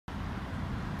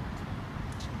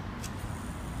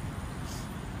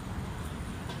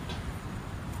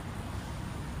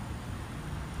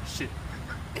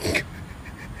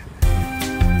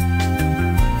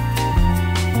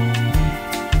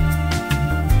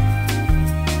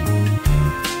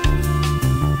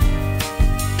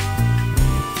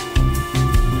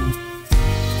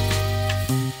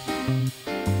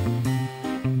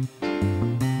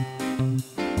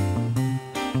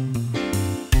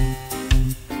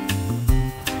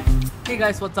Hey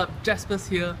guys, what's up? Jaspas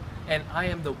here, and I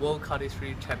am the World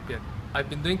Cardistry Champion. I've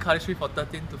been doing Cardistry for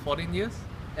 13 to 14 years,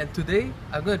 and today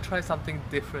I'm going to try something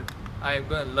different. I am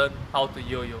going to learn how to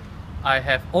yo-yo. I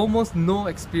have almost no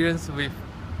experience with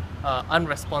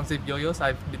unresponsive yo-yos.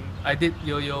 I did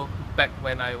yo-yo back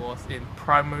when I was in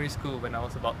primary school when I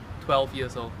was about 12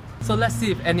 years old. So let's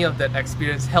see if any of that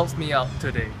experience helps me out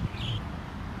today.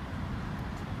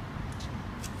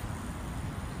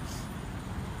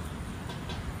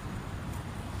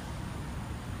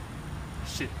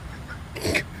 Shit.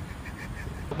 I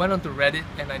went onto Reddit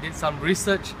and I did some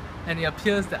research, and it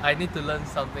appears that I need to learn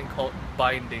something called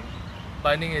binding.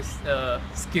 Binding is a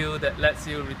skill that lets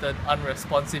you return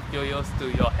unresponsive yo-yos to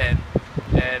your hand,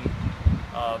 and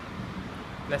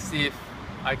let's see if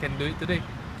I can do it today.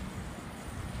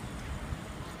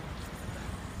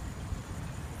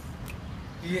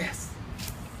 Yes!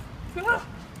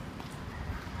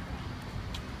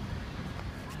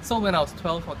 So when I was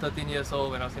 12 or 13 years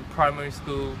old, when I was in primary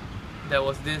school, there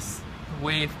was this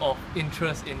wave of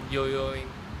interest in yo-yoing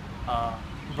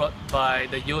brought by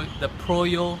the Pro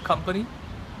Yo company.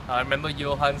 I remember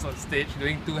Johan's on stage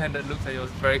doing two-handed loops, and it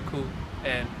was very cool.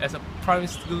 And as a primary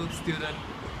school student,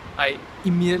 I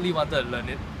immediately wanted to learn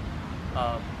it.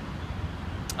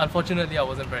 Unfortunately, I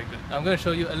wasn't very good. I'm going to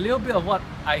show you a little bit of what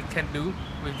I can do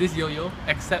with this yo-yo,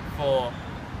 except for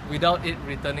without it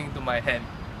returning to my hand,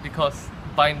 because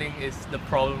binding is the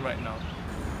problem right now.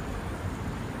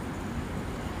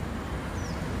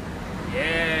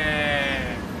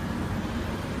 Yeah!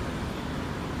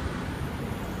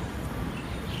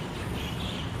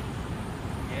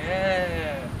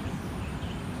 Yeah!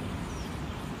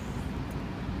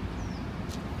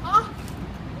 Ah!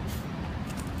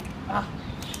 Ah!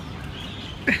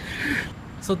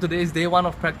 So today is day one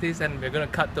of practice, and we're gonna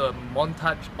cut to a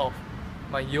montage of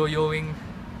my yo-yoing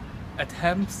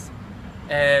attempts,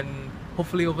 and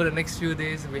hopefully over the next few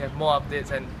days we have more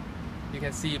updates and you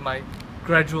can see my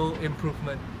gradual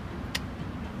improvement.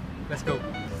 Let's go.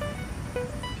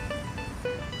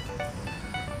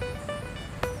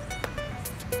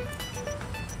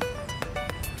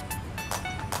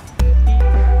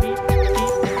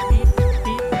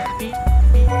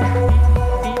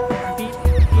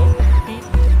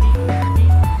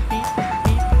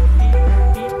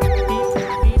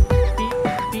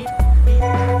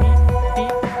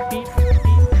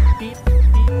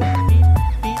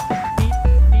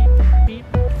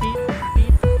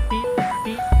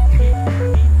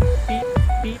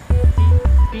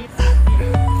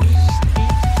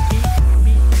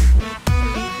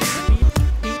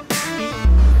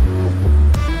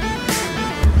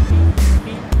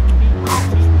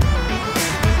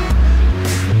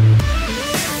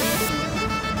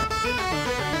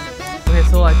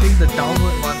 So I think the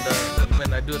downward one,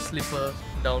 when I do a slipper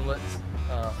downwards,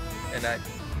 and I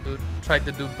try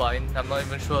to do bind, I'm not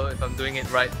even sure if I'm doing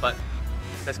it right, but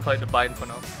let's call it the bind for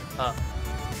now.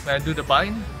 When I do the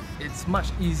bind, it's much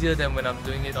easier than when I'm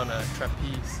doing it on a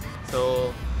trapeze.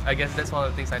 So I guess that's one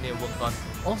of the things I need to work on.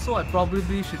 Also, I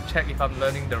probably should check if I'm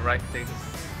learning the right things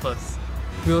first.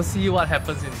 We'll see what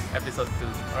happens in episode 2.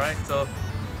 Alright, so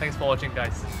thanks for watching,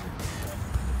 guys.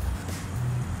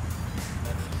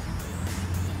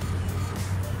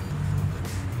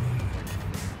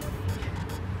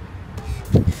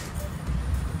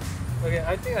 Okay,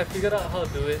 I think I figured out how to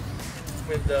do it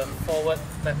with the forward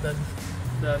method,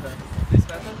 this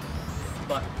method,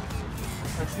 but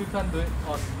I still can't do it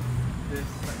on this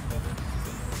method.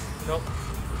 Nope,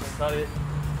 that's not it.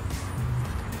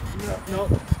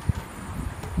 Nope.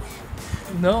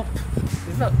 Nope.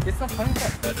 It's not funny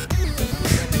that. I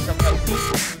need some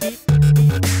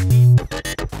help.